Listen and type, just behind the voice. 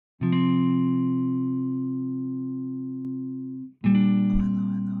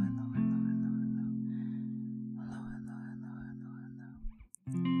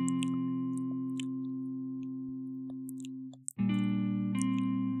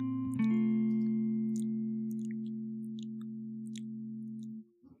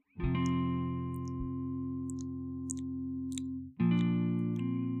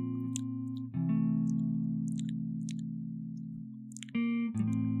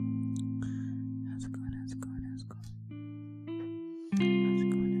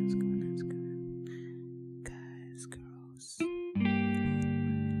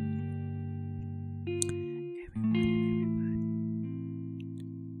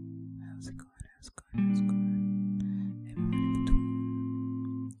How's it going? How's it going? Everyone in between.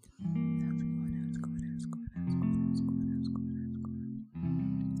 How's it going? How's it going? How's it going? How's it going? How's it going?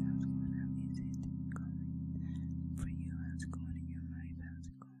 How's it going? How's it going? How's it going? How is it going for you? How's it going in your life? How's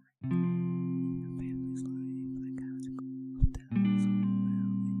it going in your family's life? Like, how's it going? Hope that all is going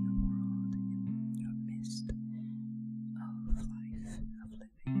well in your world, in your midst of life, of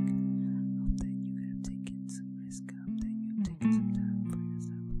living. Hope that you have taken some risk. Hope that you've taken some time for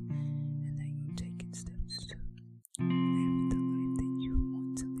yourself, and that you've taken steps to live the life that you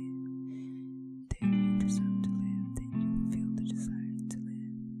want to live, that you deserve to live, that you feel the desire to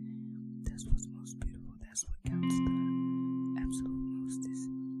live. That's what's most beautiful. That's what counts. The absolute most is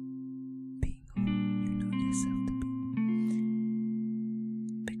being who you know yourself to be,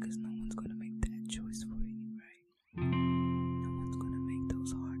 because no one's going to make that choice for you, right? No one's going to make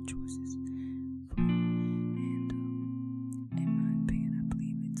those hard choices for you. And in my opinion, I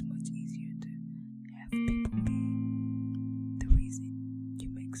believe it's much easier to have people be the reason you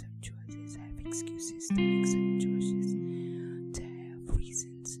make certain choices, have excuses to make certain choices, to have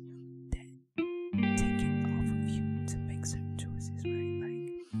reasons that take it off of you to make certain choices, right? Like,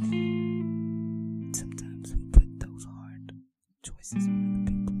 sometimes we put those hard choices on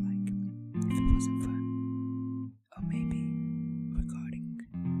other people, like, if it wasn't for, or maybe regarding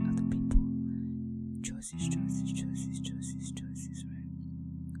other people, choices, right?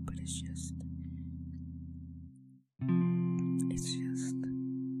 But it's just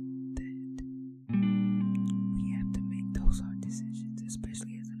that we have to make those hard decisions,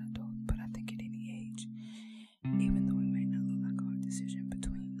 especially as an adult. But I think at any age, even though it may not look like a hard decision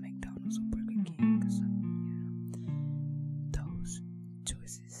between McDonald's or Burger King or something, those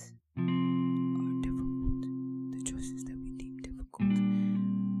choices are difficult. The choices that we deem difficult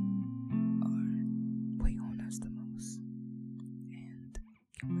weigh on us the most, and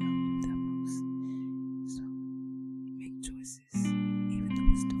can weigh on you the most. So make choices, even though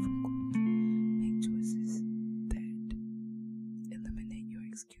it's difficult. Make choices that eliminate your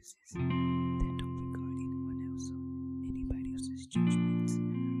excuses, that don't regard anyone else or anybody else's judgments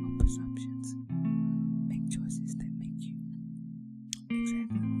or presumptions. Make choices that make you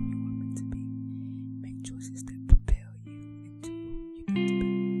exactly who you are meant to be. Make choices that propel you into who you need to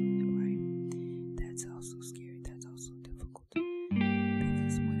be, right? That's also scary. That's also difficult,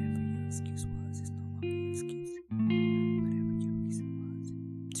 because whatever your excuse was is no longer your excuse. Whatever your reason was,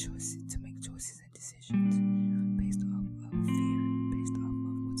 to make choices and decisions based off of fear, based off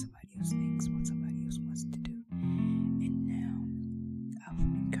of what somebody else thinks, what somebody else wants to do. And now I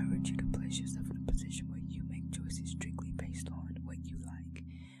would encourage you to place yourself in a position where you make choices strictly based on what you like,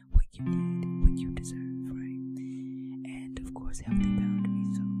 what you need, what you deserve, right? And of course, healthy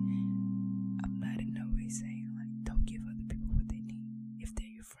boundaries. So I'm not in no way saying, like, don't give other people what they need. If they're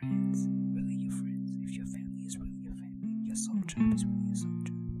your friends, really your friends. If your family is really your family, your soul tribe is really your soul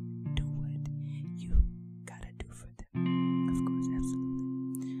tribe. Do what you gotta do for them. Of course, absolutely.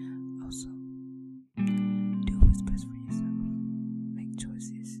 Also, do what's best for yourself. Make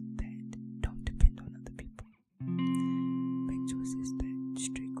choices that don't depend on other people. Make choices that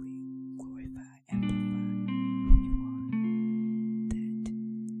strictly glorify, amplify who you are. That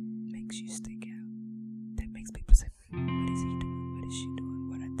makes you stick out. That makes people say, what is he doing? What is she doing?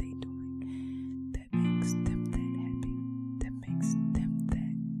 What are they doing? That makes them that happy. That makes them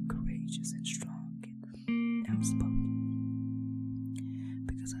that courageous and strong and outspoken.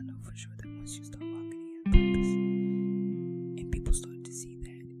 Because I know for sure that once you start walking in your purpose and people start to see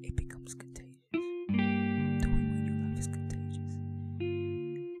that, it becomes contagious. Doing what you love is contagious.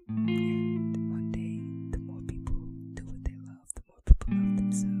 And one day, the more people do what they love, the more people love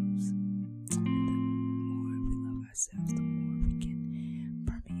themselves. And the more we love ourselves, the more we can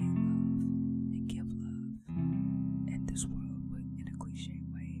permeate love and give love. And this world would, in a cliche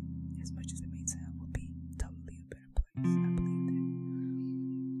way, as much as it may sound, would be totally a better place. I believe that.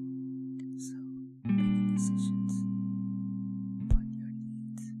 So, making decisions upon your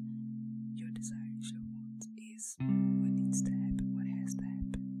needs, your desires, your wants is what needs to happen, what has to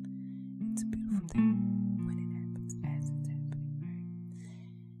happen. It's a beautiful thing when it happens, as it's happening, right?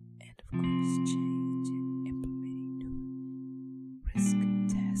 And of course, change and implementing new risk,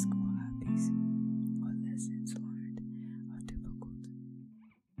 tasks, or hobbies or lessons learned are difficult.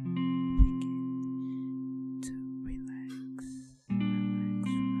 We get to relax,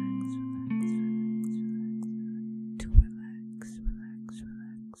 to relax.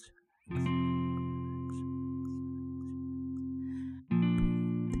 Breathe,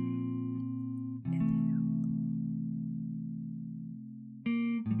 inhale.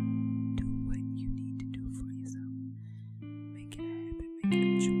 Do what you need to do for yourself. Make it a habit, make it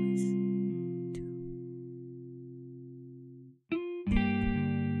a choice.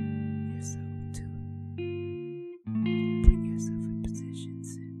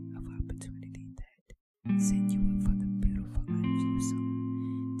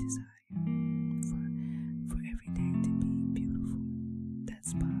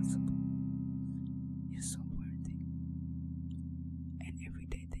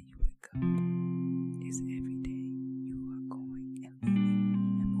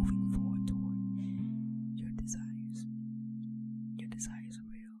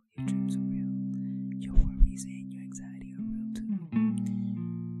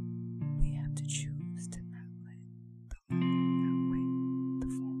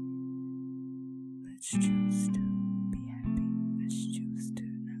 let's choose to be happy. Let's choose to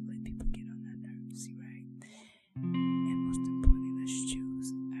not let people get on our nerves, right? And most importantly, let's choose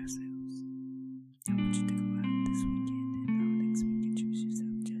ourselves. I want you to go out this weekend and all next week and choose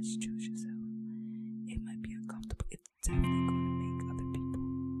yourself. Just choose yourself. It might be uncomfortable. It's definitely going to make other people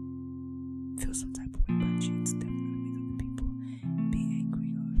feel some type of way about you. It's definitely going to make other people be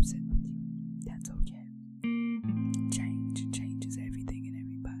angry or upset with you. That's okay. Change is everything and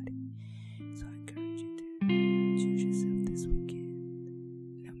everybody. So I encourage you to choose yourself this weekend.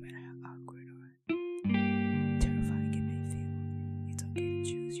 No matter how awkward or terrifying it may feel, it's okay to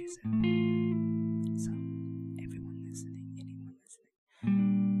choose yourself. So everyone listening, anyone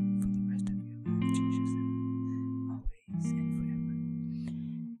listening, for the rest of your life, choose yourself. Always and forever.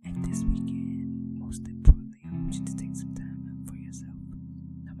 And this weekend, most importantly, I want you to take some time out for yourself.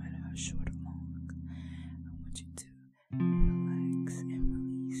 No matter how short or long, I want you to relax and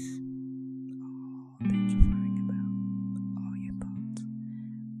release all that you're worrying about, all your thoughts.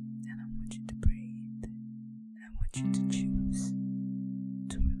 And I want you to breathe. And I want you to choose